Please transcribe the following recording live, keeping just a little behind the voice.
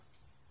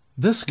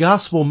This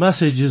gospel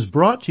message is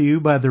brought to you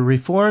by the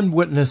Reformed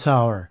Witness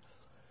Hour,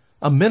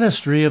 a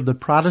ministry of the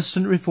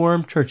Protestant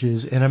Reformed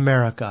churches in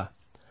America.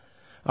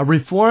 A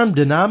Reformed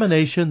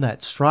denomination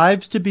that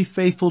strives to be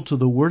faithful to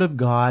the Word of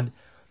God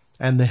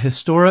and the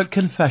historic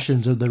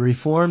confessions of the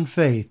Reformed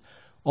faith,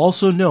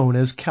 also known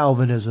as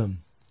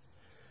Calvinism.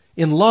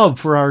 In love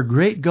for our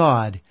great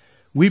God,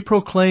 we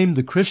proclaim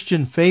the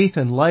Christian faith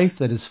and life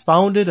that is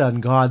founded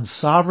on God's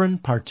sovereign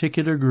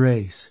particular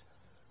grace.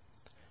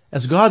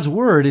 As God's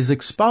Word is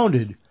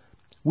expounded,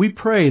 we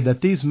pray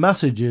that these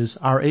messages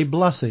are a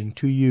blessing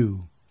to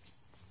you.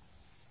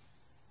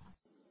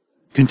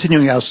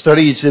 Continuing our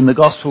studies in the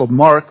Gospel of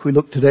Mark, we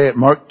look today at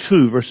Mark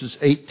 2, verses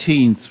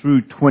 18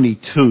 through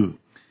 22.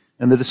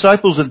 And the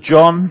disciples of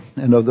John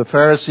and of the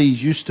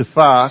Pharisees used to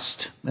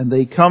fast, and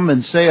they come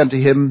and say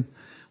unto him,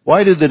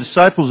 Why do the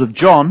disciples of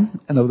John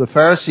and of the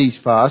Pharisees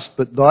fast,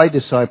 but thy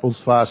disciples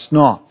fast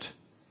not?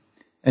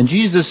 And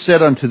Jesus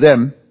said unto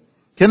them,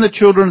 Can the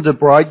children of the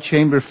bride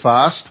chamber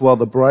fast while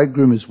the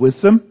bridegroom is with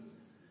them?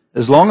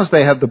 As long as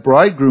they have the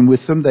bridegroom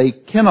with them, they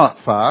cannot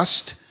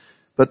fast.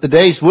 But the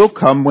days will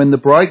come when the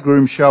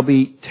bridegroom shall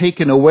be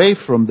taken away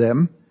from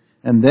them,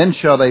 and then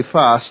shall they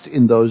fast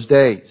in those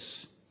days.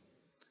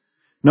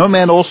 No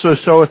man also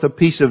seweth a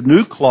piece of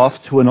new cloth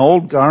to an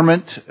old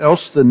garment,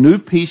 else the new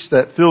piece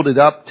that filled it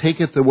up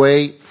taketh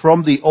away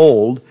from the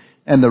old,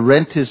 and the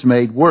rent is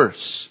made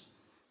worse.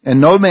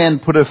 And no man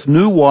putteth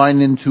new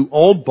wine into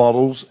old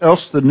bottles, else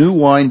the new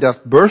wine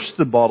doth burst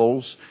the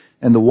bottles,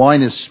 and the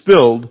wine is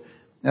spilled,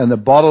 and the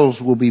bottles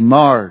will be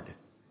marred.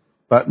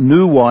 But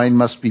new wine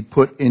must be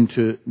put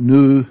into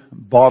new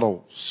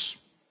bottles.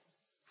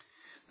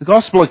 The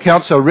gospel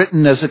accounts are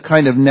written as a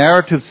kind of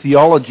narrative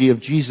theology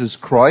of Jesus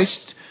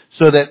Christ,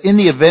 so that in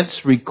the events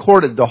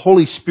recorded, the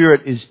Holy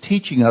Spirit is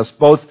teaching us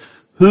both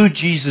who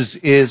Jesus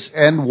is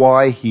and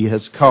why he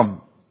has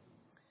come.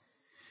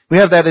 We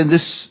have that in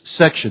this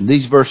section,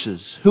 these verses.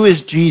 Who is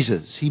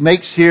Jesus? He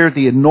makes here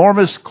the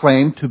enormous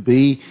claim to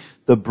be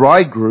the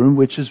bridegroom,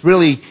 which is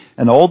really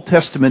an Old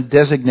Testament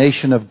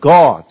designation of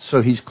God.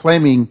 So he's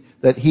claiming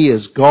that he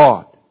is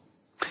God.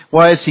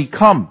 Why has he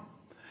come?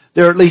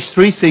 There are at least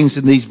three things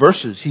in these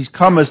verses. He's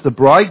come as the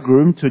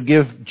bridegroom to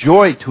give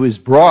joy to his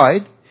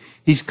bride.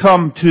 He's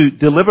come to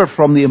deliver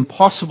from the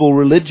impossible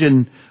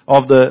religion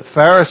of the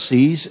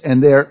Pharisees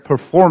and their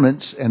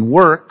performance and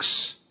works.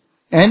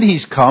 And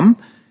he's come,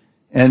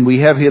 and we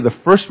have here the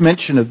first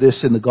mention of this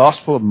in the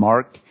Gospel of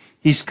Mark,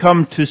 he's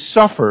come to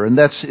suffer, and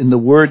that's in the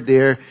word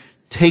there,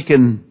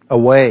 taken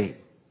away.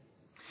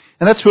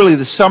 And that's really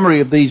the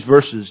summary of these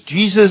verses.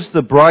 Jesus,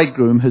 the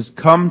bridegroom, has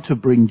come to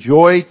bring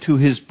joy to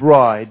his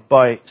bride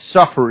by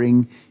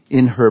suffering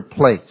in her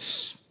place.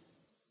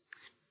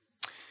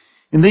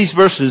 In these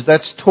verses,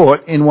 that's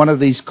taught in one of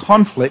these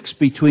conflicts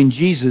between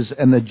Jesus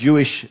and the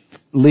Jewish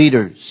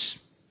leaders.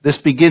 This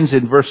begins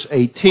in verse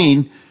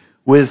 18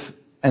 with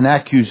an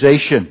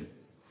accusation.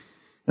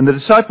 And the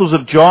disciples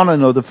of John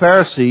and of the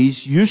Pharisees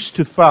used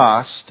to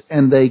fast,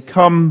 and they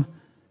come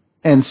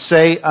and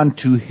say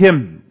unto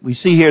him. We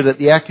see here that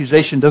the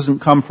accusation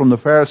doesn't come from the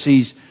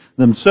Pharisees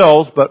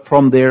themselves, but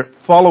from their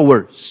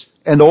followers,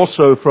 and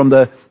also from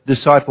the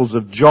disciples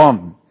of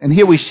John. And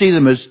here we see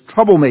them as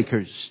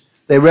troublemakers.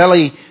 They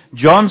rally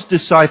John's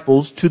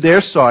disciples to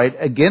their side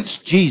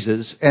against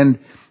Jesus, and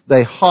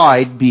they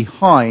hide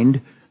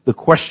behind the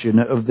question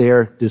of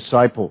their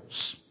disciples.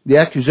 The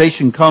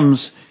accusation comes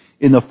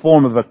in the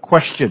form of a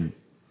question.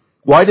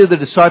 Why do the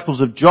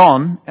disciples of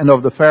John and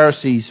of the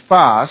Pharisees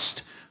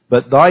fast,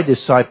 but thy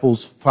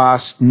disciples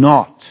fast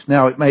not?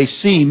 Now, it may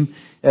seem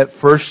at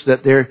first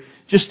that they're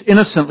just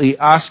innocently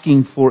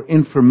asking for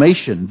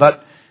information,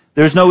 but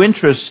there's no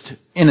interest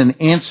in an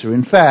answer.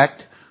 In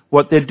fact,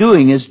 what they're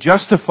doing is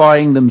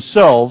justifying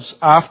themselves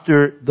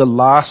after the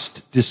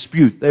last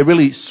dispute. They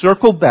really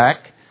circle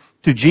back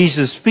to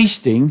Jesus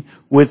feasting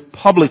with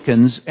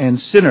publicans and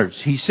sinners.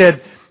 He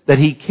said that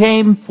he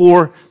came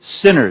for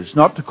sinners,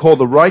 not to call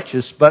the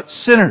righteous, but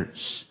sinners.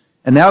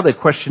 And now the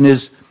question is,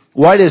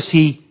 why does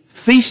he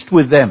feast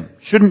with them?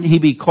 Shouldn't he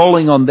be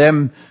calling on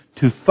them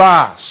to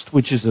fast,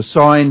 which is a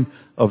sign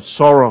of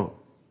sorrow?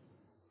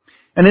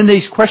 And in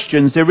these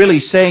questions, they're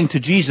really saying to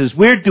Jesus,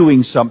 we're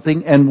doing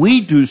something and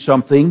we do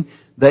something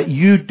that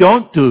you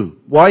don't do.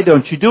 Why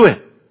don't you do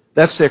it?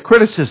 That's their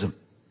criticism.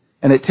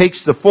 And it takes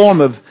the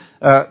form of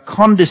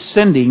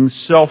condescending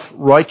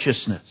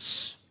self-righteousness.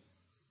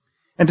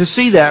 And to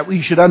see that,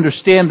 we should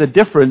understand the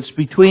difference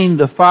between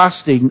the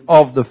fasting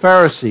of the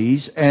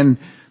Pharisees and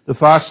the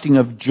fasting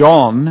of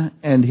John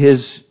and his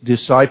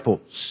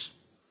disciples.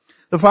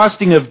 The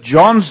fasting of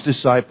John's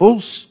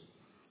disciples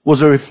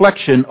was a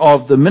reflection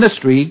of the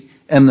ministry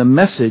and the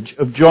message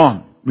of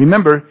John.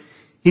 Remember,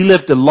 he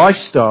lived a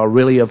lifestyle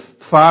really of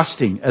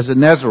fasting as a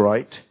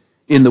Nazirite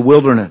in the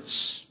wilderness.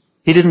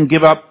 He didn't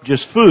give up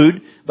just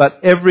food, but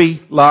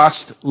every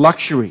last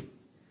luxury.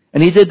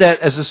 And he did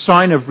that as a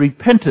sign of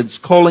repentance,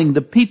 calling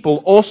the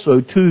people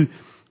also to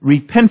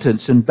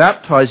repentance and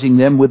baptizing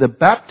them with a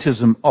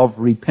baptism of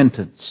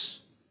repentance.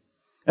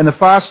 And the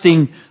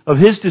fasting of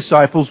his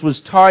disciples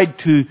was tied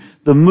to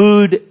the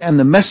mood and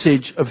the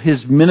message of his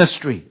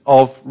ministry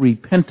of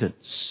repentance.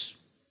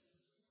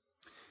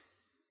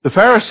 The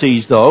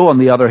Pharisees, though, on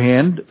the other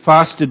hand,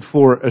 fasted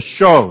for a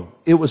show.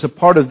 It was a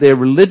part of their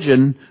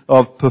religion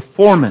of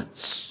performance.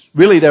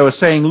 Really, they were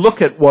saying, look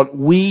at what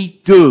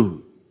we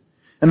do.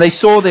 And they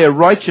saw their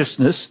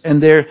righteousness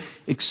and their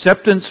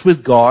acceptance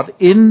with God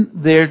in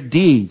their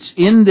deeds,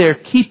 in their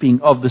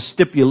keeping of the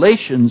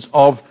stipulations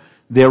of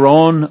their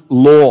own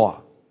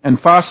law. And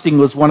fasting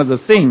was one of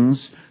the things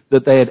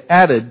that they had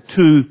added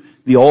to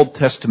the Old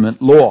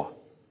Testament law.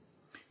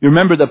 You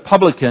remember the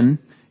publican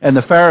and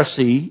the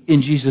Pharisee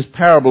in Jesus'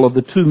 parable of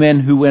the two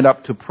men who went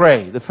up to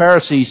pray. The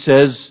Pharisee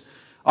says,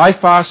 I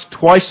fast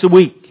twice a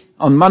week.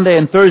 On Monday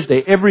and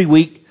Thursday, every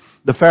week,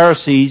 the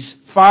Pharisees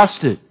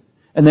fasted.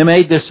 And they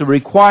made this a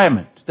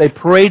requirement. They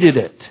paraded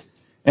it.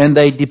 And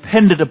they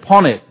depended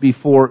upon it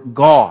before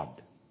God.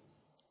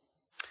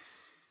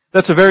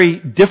 That's a very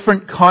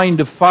different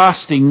kind of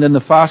fasting than the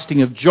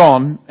fasting of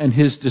John and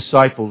his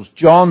disciples.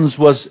 John's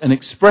was an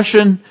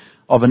expression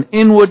of an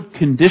inward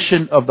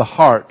condition of the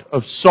heart,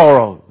 of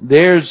sorrow.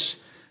 Theirs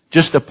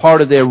just a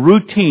part of their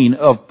routine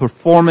of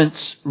performance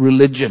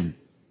religion.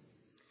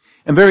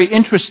 And very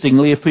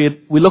interestingly, if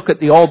we look at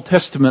the Old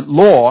Testament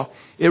law,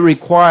 it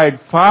required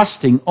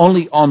fasting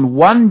only on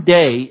one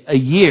day a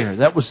year.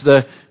 That was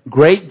the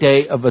Great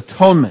Day of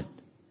Atonement.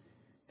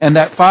 And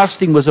that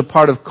fasting was a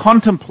part of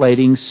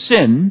contemplating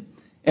sin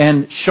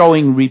and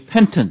showing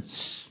repentance.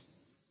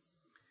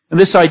 And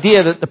this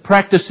idea that the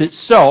practice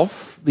itself,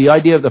 the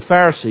idea of the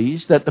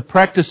Pharisees, that the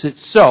practice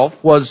itself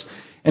was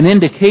an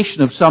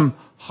indication of some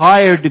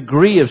higher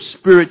degree of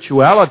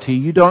spirituality,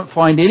 you don't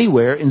find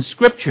anywhere in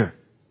Scripture.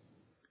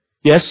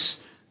 Yes,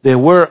 there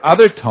were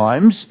other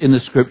times in the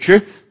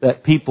Scripture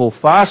that people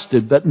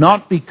fasted, but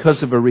not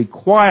because of a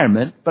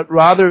requirement, but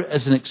rather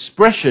as an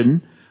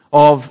expression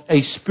of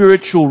a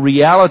spiritual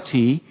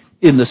reality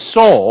in the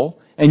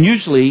soul, and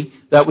usually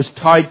that was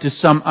tied to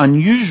some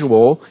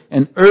unusual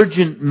and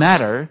urgent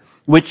matter,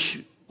 which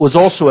was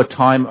also a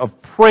time of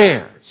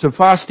prayer. So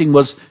fasting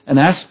was an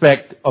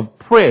aspect of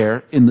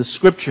prayer in the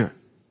Scripture.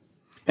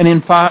 And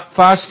in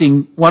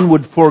fasting, one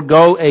would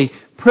forego a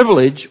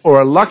privilege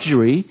or a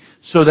luxury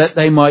so that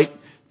they might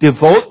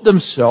devote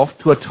themselves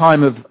to a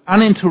time of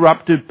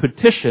uninterrupted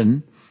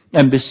petition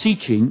and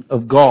beseeching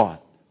of God.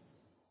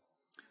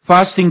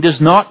 Fasting does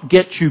not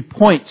get you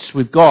points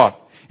with God.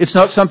 It's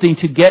not something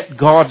to get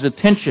God's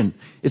attention.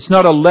 It's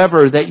not a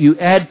lever that you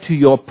add to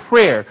your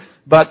prayer,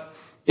 but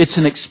it's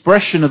an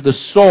expression of the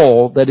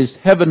soul that is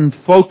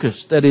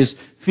heaven-focused, that is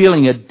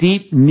feeling a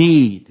deep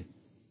need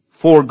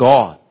for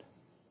God.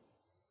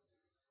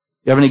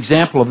 You have an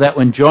example of that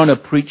when Jonah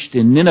preached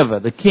in Nineveh.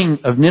 The king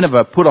of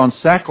Nineveh put on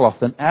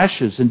sackcloth and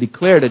ashes and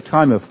declared a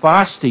time of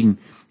fasting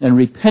and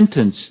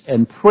repentance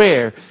and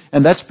prayer.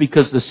 And that's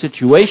because the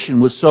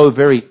situation was so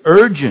very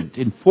urgent.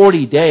 In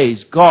 40 days,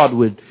 God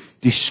would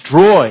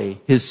destroy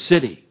his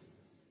city.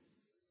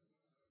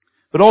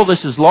 But all this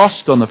is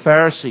lost on the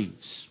Pharisees.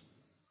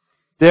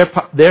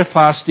 Their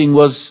fasting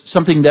was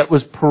something that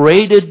was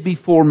paraded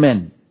before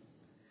men.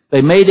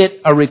 They made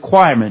it a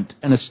requirement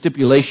and a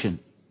stipulation.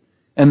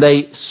 And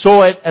they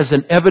saw it as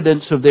an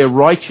evidence of their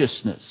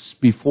righteousness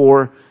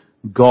before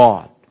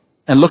God.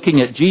 And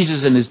looking at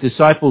Jesus and his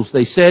disciples,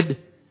 they said,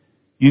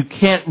 you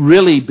can't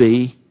really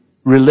be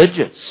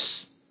religious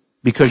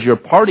because you're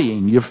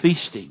partying, you're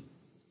feasting.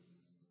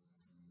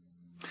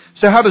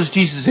 So how does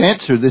Jesus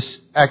answer this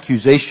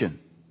accusation?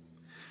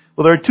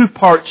 Well, there are two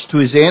parts to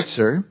his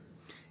answer,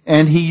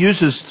 and he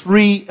uses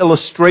three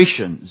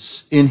illustrations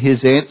in his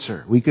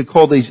answer. We could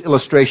call these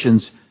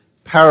illustrations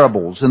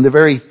parables, and they're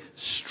very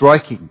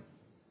striking.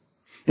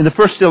 In the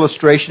first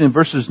illustration, in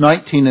verses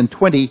 19 and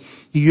 20,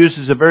 he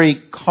uses a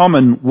very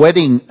common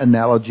wedding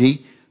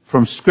analogy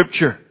from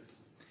Scripture.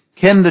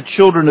 Can the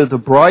children of the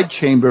bride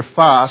chamber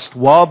fast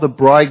while the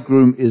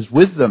bridegroom is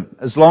with them?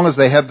 As long as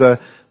they have the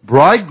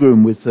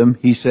bridegroom with them,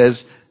 he says,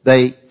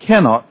 they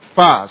cannot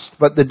fast.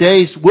 But the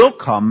days will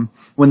come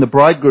when the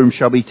bridegroom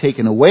shall be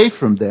taken away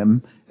from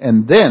them,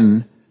 and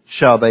then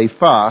shall they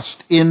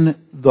fast in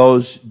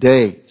those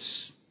days.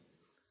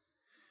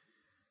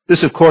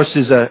 This, of course,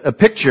 is a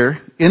picture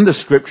in the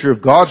Scripture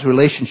of God's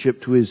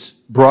relationship to his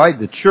bride,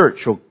 the church,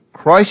 or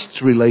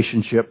Christ's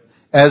relationship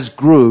as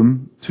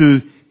groom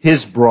to his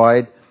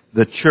bride,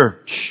 the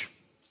church.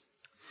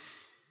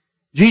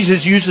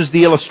 Jesus uses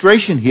the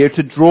illustration here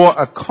to draw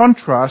a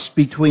contrast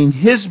between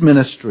his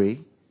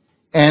ministry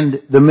and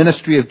the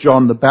ministry of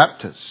John the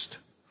Baptist.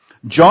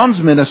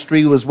 John's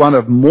ministry was one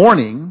of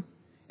mourning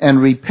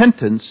and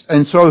repentance,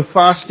 and so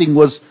fasting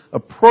was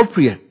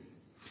appropriate.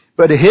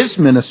 But his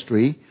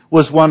ministry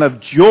was one of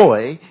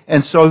joy,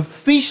 and so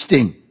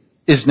feasting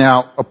is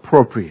now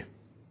appropriate.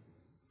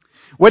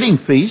 Wedding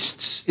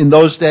feasts in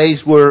those days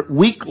were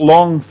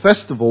week-long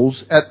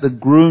festivals at the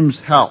groom's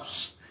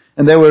house,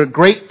 and they were a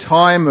great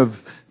time of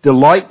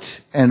delight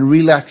and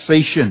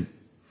relaxation.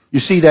 You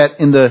see that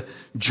in the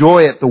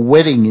joy at the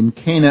wedding in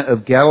Cana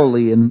of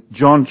Galilee in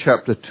John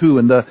chapter 2,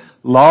 and the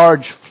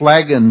large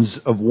flagons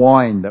of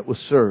wine that was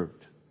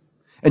served.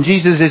 And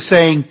Jesus is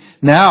saying,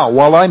 now,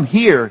 while I'm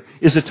here,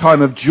 is a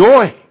time of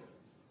joy.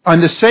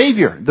 I'm the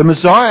Savior, the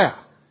Messiah.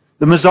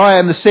 The Messiah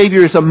and the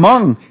Savior is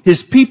among His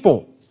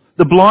people.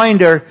 The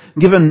blind are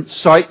given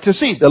sight to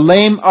see. The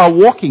lame are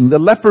walking. The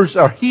lepers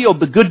are healed.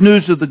 The good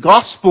news of the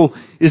gospel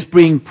is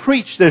being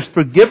preached. There's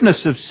forgiveness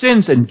of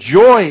sins and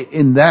joy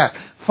in that.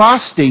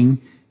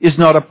 Fasting is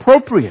not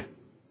appropriate.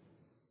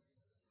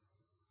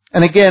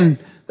 And again,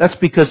 that's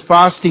because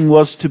fasting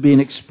was to be an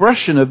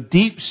expression of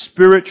deep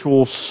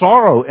spiritual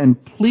sorrow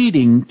and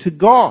pleading to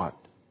God.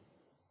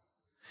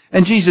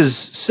 And Jesus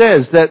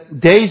says that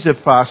days of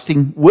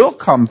fasting will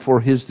come for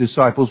His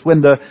disciples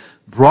when the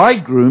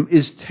bridegroom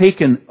is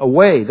taken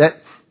away.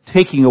 That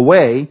taking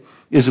away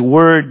is a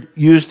word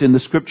used in the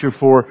Scripture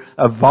for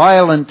a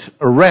violent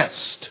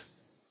arrest.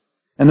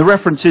 And the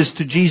reference is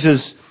to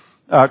Jesus'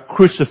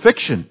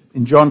 crucifixion.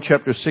 In John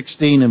chapter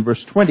 16 and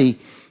verse 20,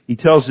 He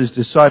tells His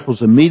disciples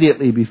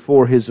immediately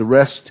before His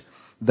arrest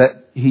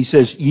that He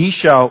says, "Ye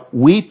shall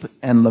weep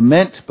and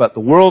lament, but the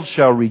world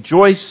shall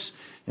rejoice,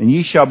 and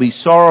ye shall be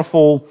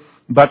sorrowful,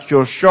 but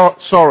your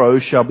sorrow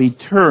shall be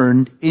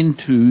turned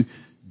into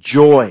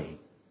joy."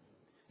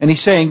 And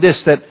He's saying this,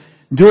 that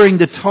during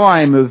the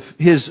time of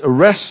His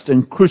arrest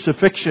and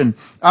crucifixion,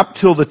 up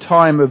till the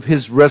time of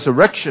His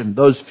resurrection,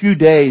 those few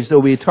days, there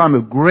will be a time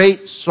of great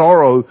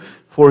sorrow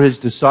for His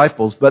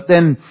disciples. But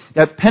then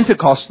at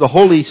Pentecost, the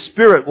Holy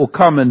Spirit will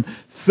come and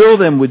fill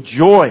them with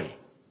joy.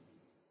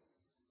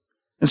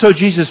 And so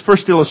Jesus'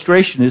 first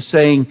illustration is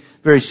saying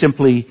very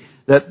simply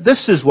that this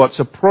is what's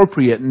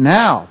appropriate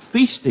now,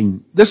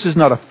 feasting. This is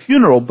not a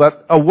funeral,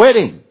 but a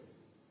wedding.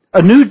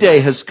 A new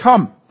day has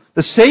come.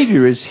 The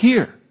Savior is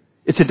here.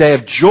 It's a day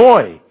of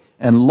joy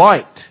and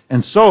light.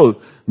 And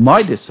so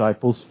my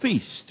disciples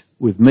feast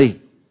with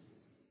me.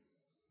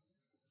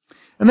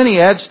 And then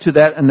he adds to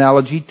that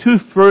analogy two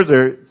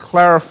further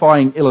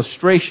clarifying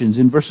illustrations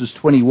in verses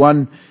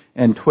 21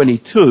 and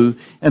 22.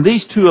 And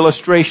these two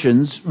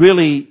illustrations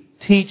really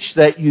teach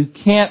that you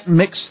can't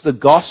mix the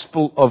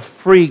gospel of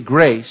free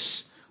grace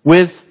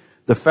with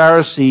the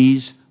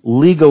Pharisees'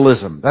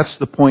 legalism. That's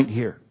the point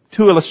here.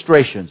 Two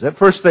illustrations. At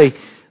first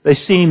they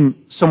seem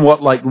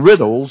somewhat like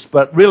riddles,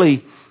 but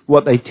really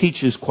what they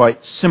teach is quite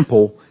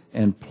simple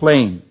and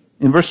plain.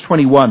 In verse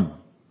 21,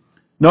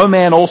 "No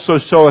man also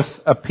seweth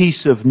a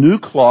piece of new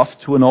cloth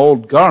to an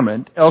old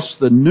garment, else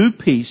the new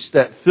piece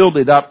that filled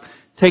it up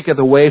taketh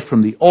away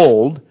from the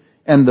old,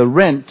 and the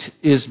rent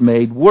is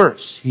made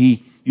worse."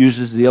 He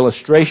uses the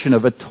illustration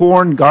of a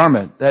torn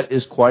garment that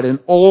is quite an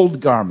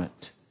old garment.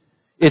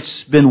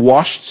 It's been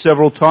washed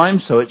several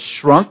times, so it's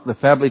shrunk. The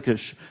fabric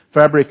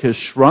has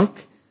shrunk.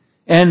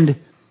 And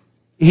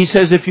he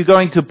says if you're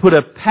going to put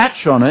a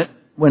patch on it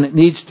when it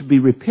needs to be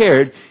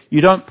repaired,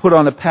 you don't put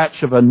on a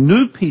patch of a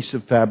new piece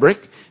of fabric,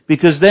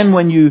 because then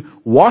when you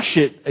wash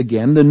it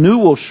again, the new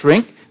will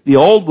shrink, the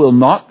old will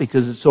not,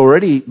 because it's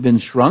already been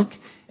shrunk,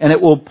 and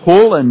it will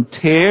pull and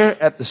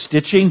tear at the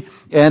stitching,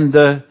 and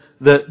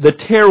the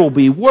tear will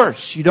be worse.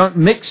 You don't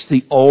mix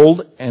the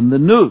old and the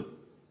new.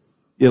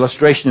 The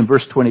illustration in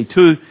verse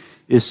 22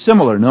 is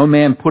similar. "No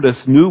man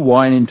putteth new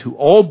wine into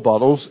old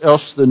bottles,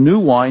 else the new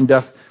wine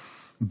doth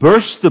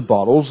burst the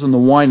bottles, and the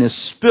wine is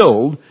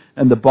spilled,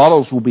 and the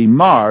bottles will be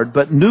marred,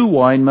 but new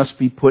wine must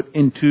be put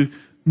into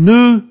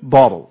new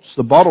bottles."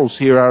 The bottles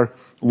here are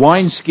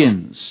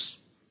wineskins.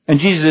 And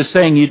Jesus is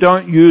saying you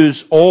don't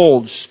use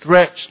old,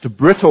 stretched,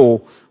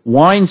 brittle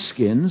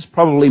wineskins,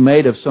 probably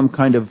made of some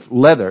kind of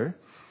leather,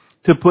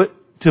 to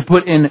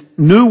put in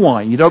new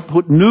wine. You don't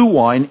put new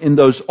wine in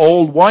those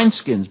old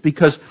wineskins,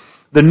 because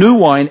the new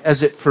wine,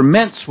 as it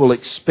ferments, will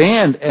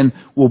expand and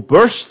will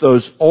burst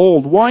those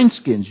old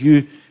wineskins.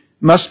 You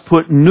must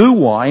put new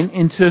wine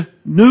into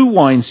new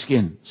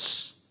wineskins.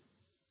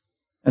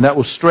 And that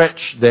will stretch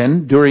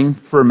then during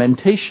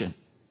fermentation.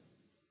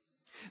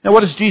 Now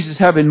what does Jesus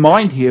have in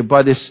mind here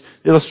by this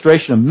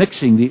illustration of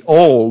mixing the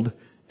old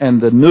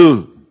and the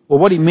new? Well,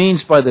 what he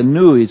means by the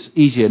new is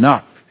easy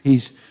enough.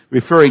 He's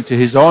referring to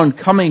his own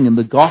coming in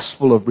the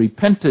gospel of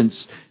repentance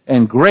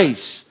and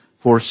grace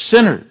for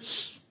sinners.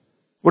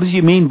 What does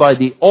he mean by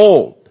the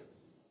old?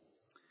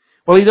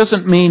 Well, he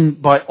doesn't mean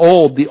by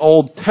old the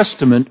Old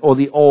Testament or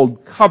the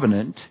Old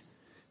Covenant,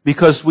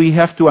 because we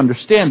have to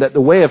understand that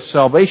the way of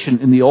salvation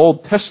in the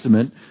Old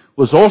Testament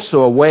was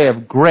also a way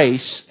of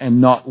grace and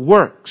not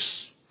works.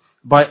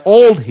 By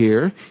old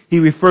here, he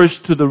refers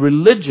to the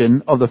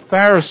religion of the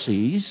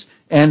Pharisees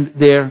and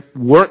their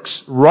works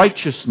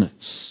righteousness.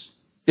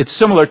 It's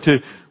similar to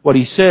what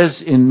he says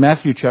in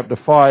Matthew chapter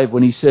 5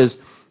 when he says,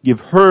 "You've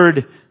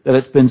heard that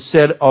it's been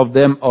said of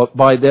them,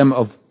 by them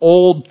of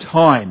old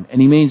time."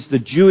 And he means the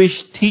Jewish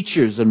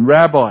teachers and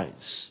rabbis,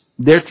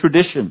 their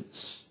traditions.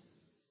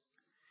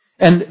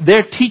 And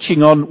their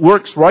teaching on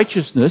works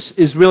righteousness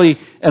is really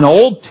an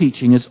old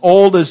teaching, as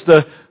old as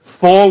the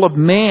fall of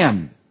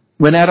man,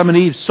 when Adam and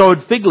Eve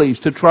sowed fig leaves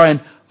to try and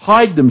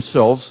hide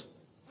themselves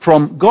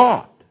from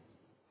God.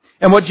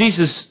 And what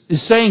Jesus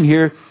is saying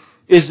here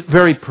is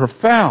very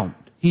profound.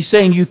 He's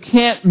saying you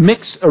can't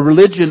mix a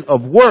religion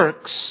of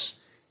works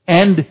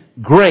and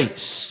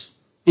grace.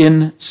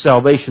 in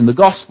salvation. The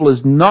gospel is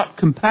not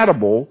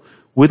compatible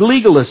with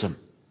legalism.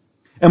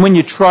 And when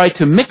you try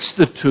to mix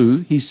the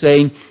two, he's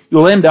saying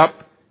you'll end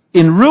up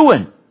in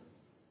ruin.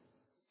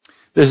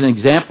 There's an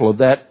example of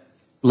that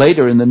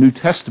later in the New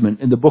Testament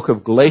in the book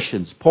of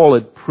Galatians. Paul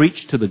had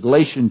preached to the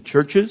Galatian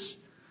churches.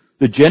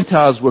 The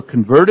Gentiles were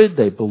converted,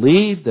 they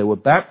believed, they were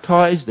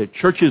baptized, their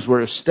churches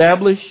were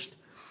established.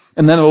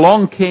 And then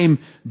along came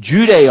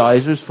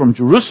Judaizers from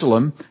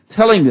Jerusalem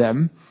telling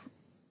them,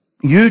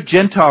 you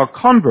Gentile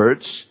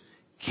converts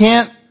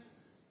can't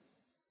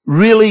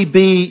really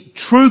be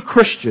true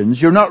Christians.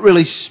 You're not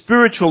really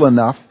spiritual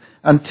enough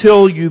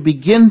until you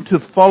begin to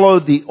follow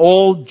the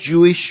old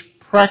Jewish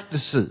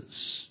practices.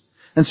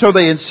 And so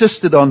they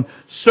insisted on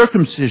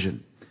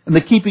circumcision and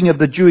the keeping of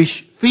the Jewish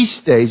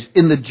feast days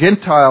in the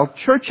Gentile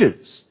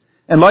churches.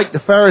 And like the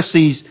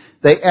Pharisees,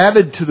 they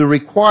added to the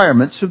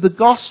requirements of the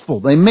gospel.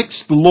 They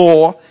mixed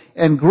law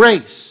and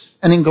grace.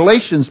 And in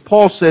Galatians,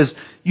 Paul says,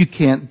 you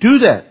can't do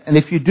that. And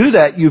if you do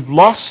that, you've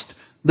lost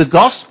the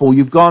gospel.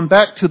 You've gone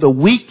back to the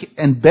weak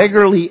and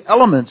beggarly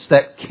elements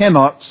that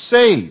cannot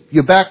save.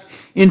 You're back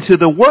into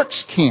the works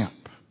camp.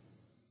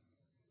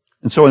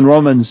 And so in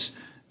Romans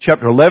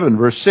chapter 11,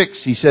 verse 6,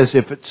 he says,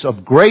 if it's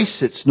of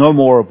grace, it's no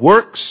more of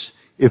works.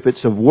 If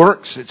it's of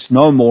works, it's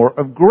no more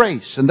of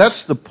grace. And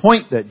that's the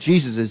point that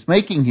Jesus is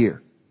making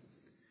here.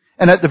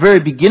 And at the very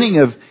beginning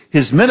of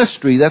his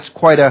ministry, that's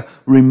quite a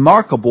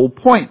remarkable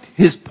point.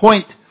 His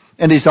point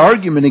and his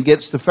argument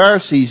against the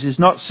Pharisees is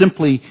not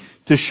simply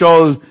to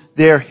show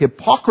their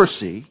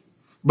hypocrisy,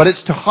 but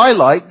it's to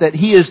highlight that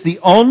he is the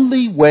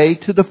only way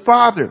to the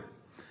Father.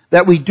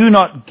 That we do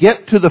not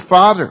get to the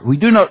Father. We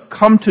do not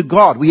come to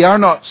God. We are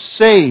not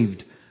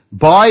saved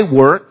by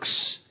works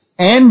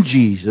and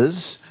Jesus,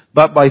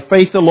 but by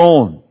faith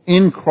alone,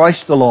 in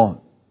Christ alone.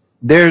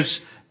 There's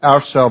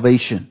our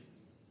salvation.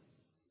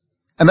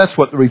 And that's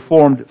what the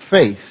Reformed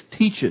faith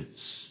teaches.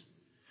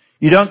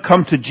 You don't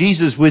come to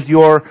Jesus with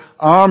your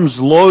arms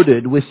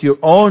loaded with your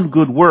own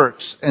good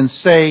works and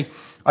say,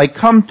 I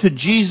come to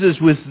Jesus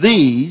with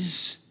these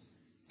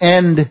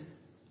and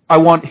I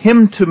want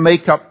Him to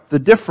make up the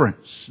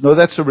difference. No,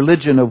 that's a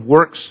religion of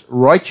works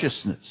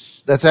righteousness.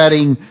 That's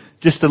adding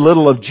just a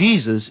little of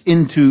Jesus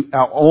into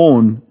our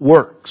own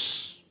works.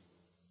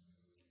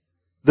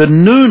 The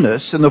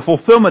newness and the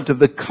fulfillment of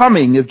the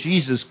coming of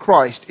Jesus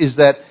Christ is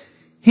that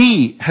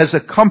He has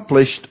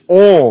accomplished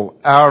all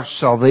our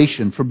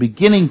salvation from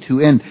beginning to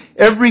end.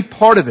 Every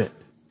part of it,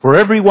 for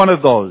every one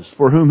of those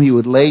for whom He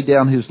would lay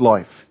down His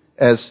life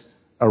as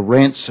a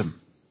ransom.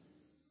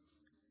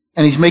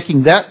 And He's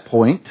making that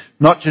point,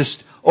 not just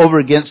over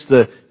against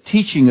the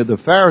teaching of the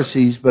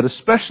Pharisees, but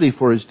especially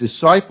for His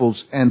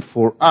disciples and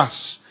for us,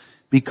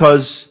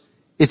 because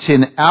it's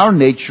in our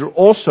nature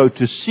also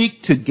to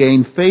seek to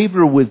gain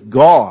favor with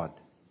God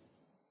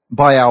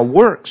by our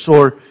works,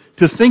 or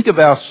to think of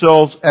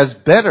ourselves as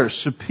better,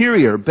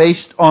 superior,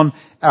 based on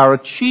our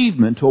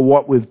achievement or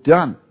what we've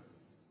done.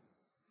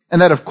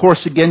 And that, of course,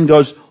 again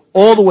goes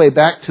all the way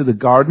back to the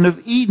Garden of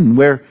Eden,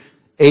 where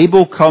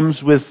Abel comes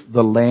with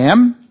the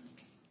lamb,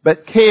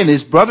 but Cain,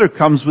 his brother,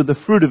 comes with the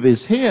fruit of his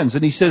hands.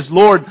 And he says,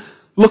 Lord,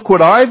 look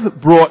what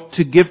I've brought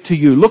to give to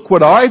you. Look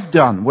what I've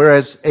done.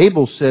 Whereas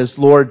Abel says,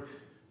 Lord,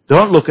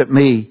 don't look at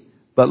me,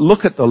 but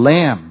look at the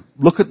lamb.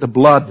 Look at the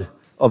blood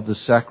of the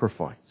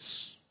sacrifice.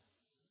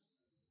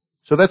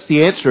 So that's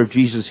the answer of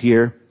Jesus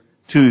here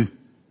to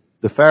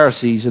the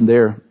Pharisees and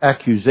their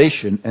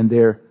accusation and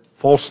their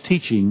false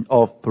teaching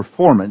of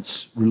performance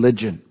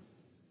religion.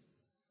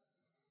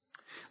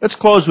 Let's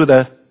close with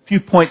a few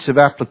points of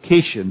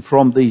application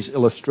from these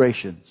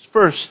illustrations.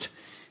 First,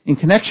 in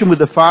connection with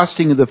the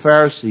fasting of the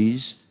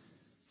Pharisees,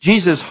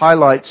 Jesus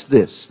highlights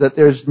this, that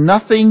there's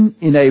nothing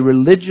in a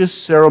religious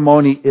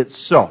ceremony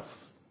itself,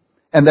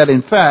 and that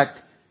in fact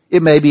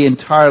it may be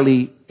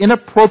entirely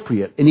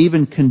inappropriate and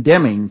even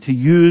condemning to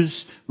use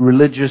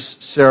religious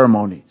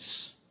ceremonies.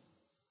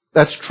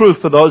 That's true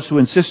for those who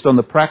insist on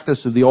the practice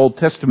of the Old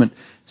Testament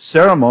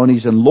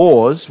ceremonies and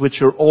laws,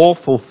 which are all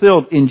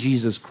fulfilled in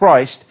Jesus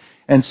Christ,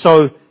 and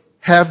so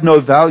have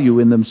no value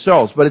in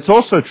themselves. But it's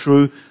also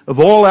true of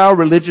all our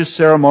religious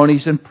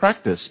ceremonies and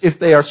practice. If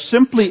they are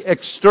simply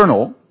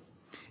external,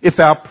 if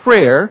our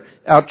prayer,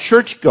 our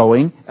church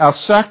going, our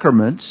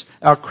sacraments,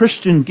 our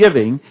Christian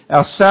giving,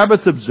 our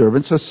Sabbath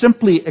observance are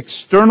simply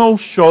external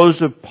shows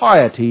of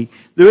piety,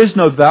 there is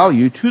no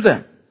value to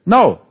them.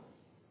 No.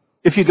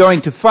 If you're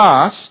going to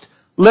fast,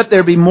 let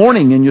there be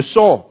mourning in your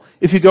soul.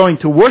 If you're going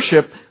to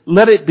worship,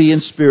 let it be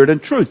in spirit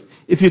and truth.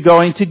 If you're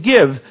going to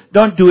give,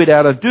 don't do it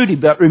out of duty.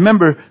 But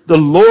remember, the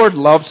Lord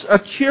loves a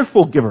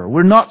cheerful giver.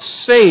 We're not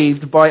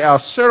saved by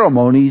our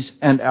ceremonies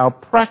and our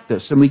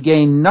practice, and we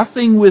gain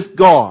nothing with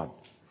God.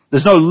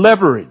 There's no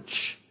leverage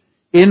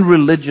in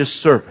religious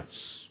service.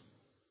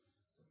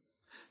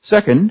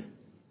 Second,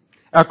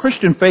 our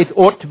Christian faith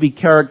ought to be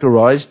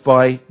characterized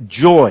by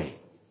joy,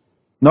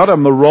 not a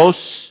morose,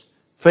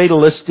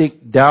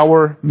 fatalistic,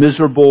 dour,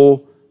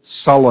 miserable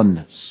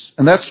sullenness.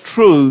 And that's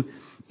true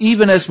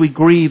even as we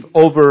grieve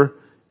over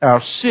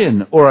our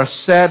sin or are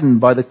saddened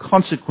by the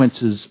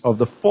consequences of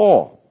the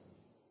fall.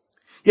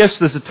 Yes,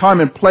 there's a time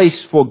and place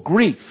for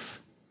grief.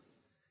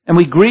 And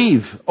we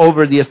grieve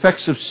over the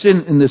effects of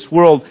sin in this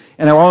world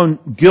and our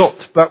own guilt,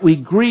 but we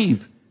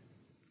grieve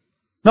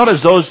not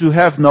as those who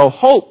have no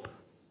hope.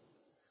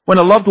 When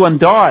a loved one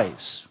dies,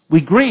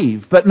 we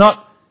grieve, but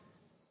not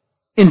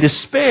in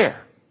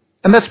despair.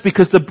 And that's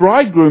because the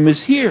bridegroom is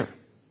here.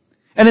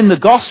 And in the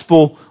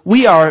gospel,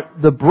 we are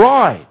the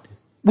bride.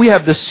 We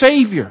have the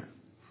Savior.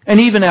 And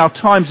even our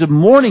times of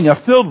mourning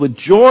are filled with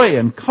joy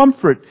and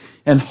comfort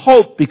and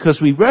hope because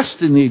we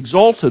rest in the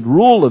exalted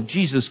rule of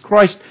Jesus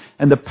Christ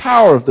and the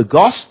power of the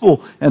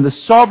gospel and the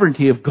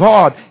sovereignty of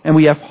God. And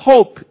we have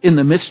hope in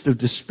the midst of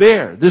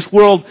despair. This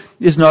world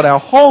is not our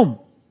home.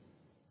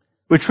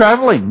 We're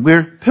traveling.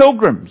 We're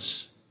pilgrims.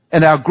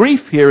 And our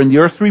grief here in the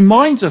earth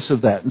reminds us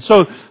of that. And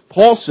so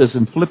Paul says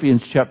in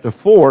Philippians chapter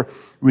 4,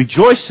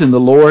 rejoice in the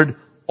Lord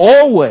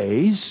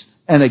always,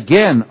 and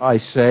again I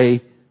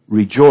say,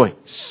 rejoice.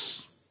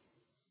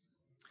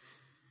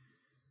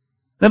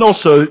 Then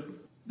also,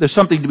 there's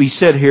something to be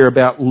said here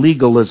about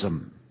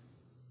legalism.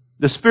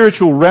 The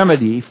spiritual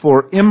remedy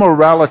for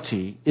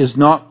immorality is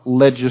not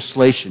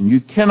legislation. You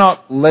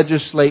cannot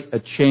legislate a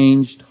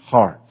changed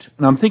heart.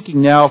 And I'm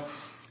thinking now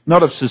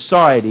not of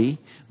society,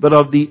 but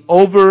of the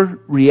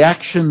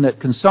overreaction that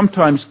can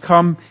sometimes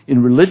come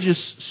in religious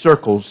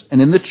circles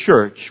and in the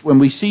church when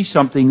we see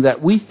something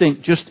that we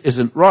think just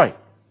isn't right.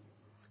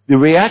 The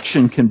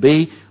reaction can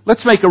be,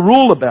 let's make a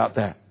rule about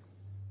that.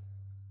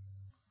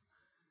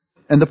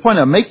 And the point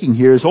I'm making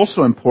here is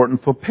also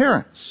important for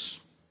parents.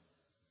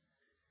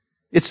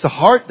 It's the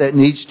heart that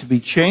needs to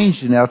be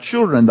changed in our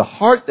children, the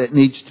heart that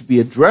needs to be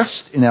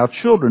addressed in our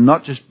children,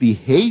 not just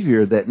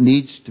behavior that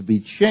needs to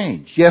be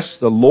changed. Yes,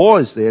 the law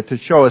is there to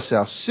show us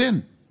our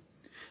sin.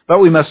 But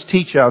we must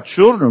teach our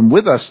children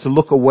with us to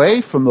look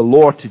away from the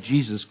law to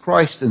Jesus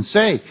Christ and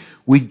say,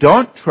 we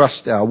don't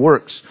trust our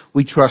works.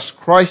 We trust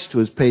Christ who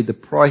has paid the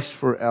price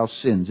for our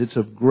sins. It's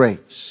of grace.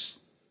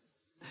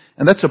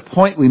 And that's a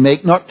point we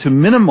make not to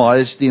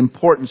minimize the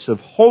importance of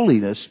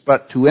holiness,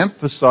 but to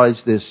emphasize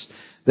this,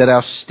 that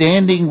our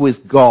standing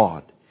with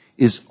God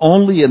is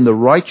only in the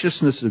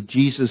righteousness of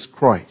Jesus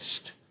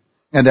Christ.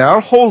 And our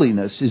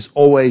holiness is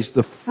always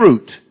the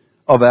fruit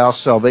of our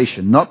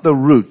salvation, not the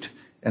root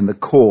and the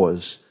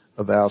cause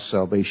of our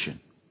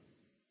salvation.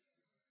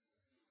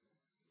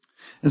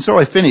 And so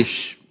I finish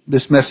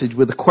this message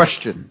with a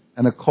question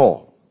and a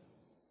call.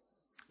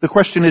 The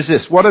question is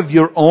this: what of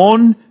your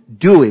own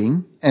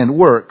doing and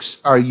works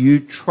are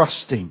you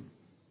trusting?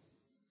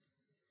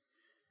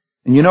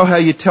 And you know how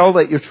you tell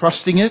that you're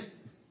trusting it?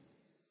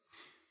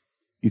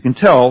 You can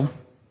tell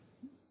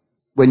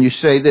when you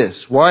say this: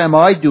 why am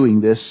I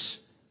doing this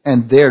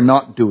and they're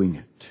not doing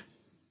it?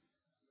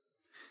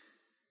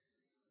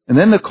 And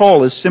then the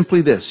call is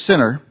simply this: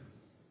 sinner,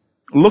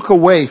 look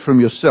away from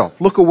yourself.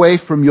 Look away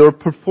from your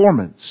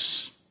performance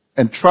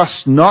and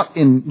trust not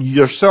in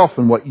yourself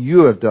and what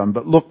you have done,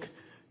 but look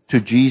to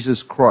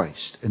Jesus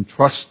Christ and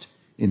trust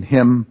in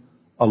Him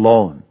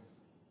alone.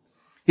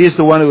 He is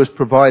the one who has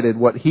provided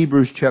what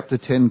Hebrews chapter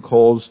 10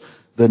 calls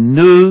the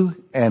new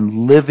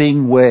and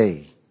living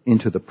way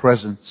into the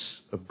presence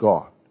of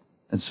God.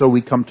 And so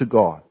we come to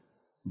God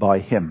by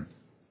Him.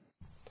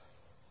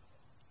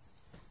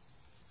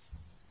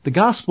 The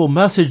gospel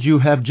message you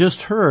have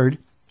just heard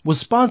was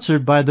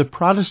sponsored by the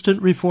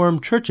Protestant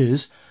Reformed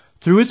Churches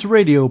through its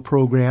radio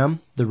program,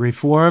 The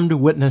Reformed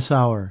Witness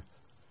Hour.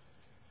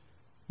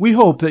 We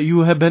hope that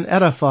you have been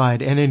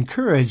edified and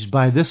encouraged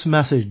by this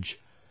message.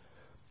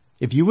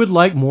 If you would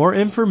like more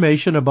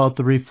information about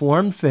the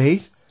Reformed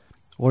faith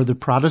or the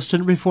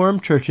Protestant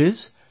Reformed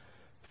Churches,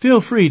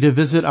 feel free to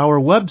visit our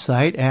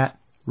website at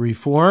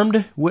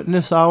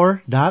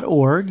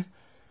reformedwitnesshour.org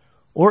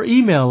or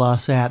email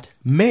us at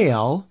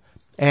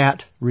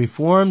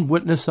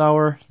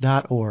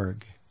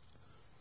mail@reformedwitnesshour.org.